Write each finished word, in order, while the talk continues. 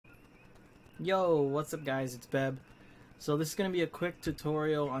Yo, what's up guys, it's Beb. So this is going to be a quick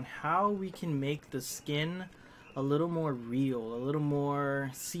tutorial on how we can make the skin a little more real, a little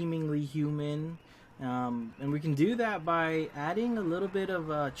more seemingly human. And we can do that by adding a little bit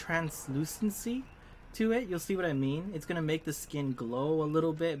of translucency to it. You'll see what I mean. It's going to make the skin glow a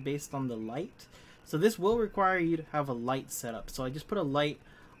little bit based on the light. So this will require you to have a light setup. So I just put a light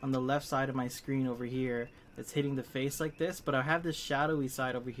on the left side of my screen over here that's hitting the face like this, but I have this shadowy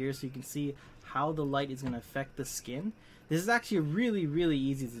side over here so you can see how the light is going to affect the skin. This is actually a really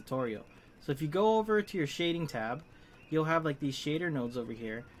easy tutorial. So if you go over to your shading tab, you'll have like these shader nodes over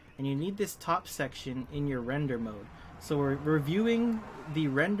here, and you need this top section in your render mode. So we're reviewing the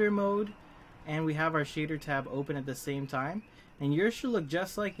render mode and we have our shader tab open at the same time, and yours should look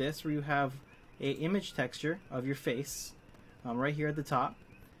just like this, where you have a image texture of your face right here at the top.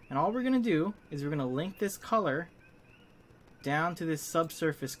 And all we're going to do is we're going to link this color down to this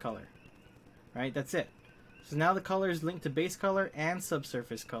subsurface color. Right, that's it. So now the color is linked to base color and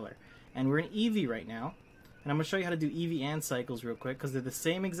subsurface color. And we're in Eevee right now. And I'm going to show you how to do Eevee and cycles real quick, because they're the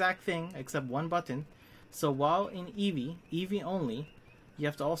same exact thing except one button. So while in Eevee, Eevee only, you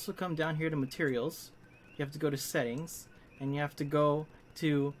have to also come down here to materials. You have to go to settings. And you have to go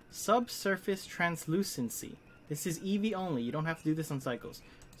to subsurface translucency. This is Eevee only. You don't have to do this on cycles.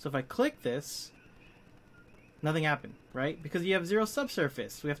 So if I click this, nothing happened, right? Because you have zero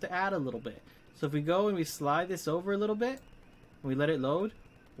subsurface. We have to add a little bit. So if we go and we slide this over a little bit, and we let it load,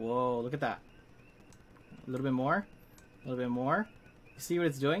 whoa, look at that. A little bit more, a little bit more. You see what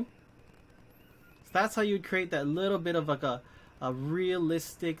it's doing? So that's how you would create that little bit of like a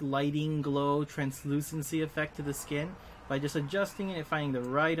realistic lighting, glow, translucency effect to the skin by just adjusting it and finding the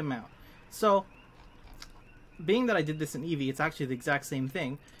right amount. So being that I did this in Eevee, it's actually the exact same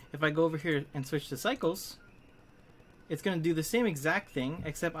thing. If I go over here and switch to cycles, it's going to do the same exact thing,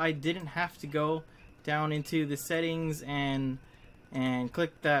 except I didn't have to go down into the settings and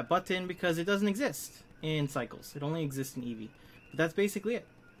click that button, because it doesn't exist in cycles. It only exists in Eevee. But that's basically it.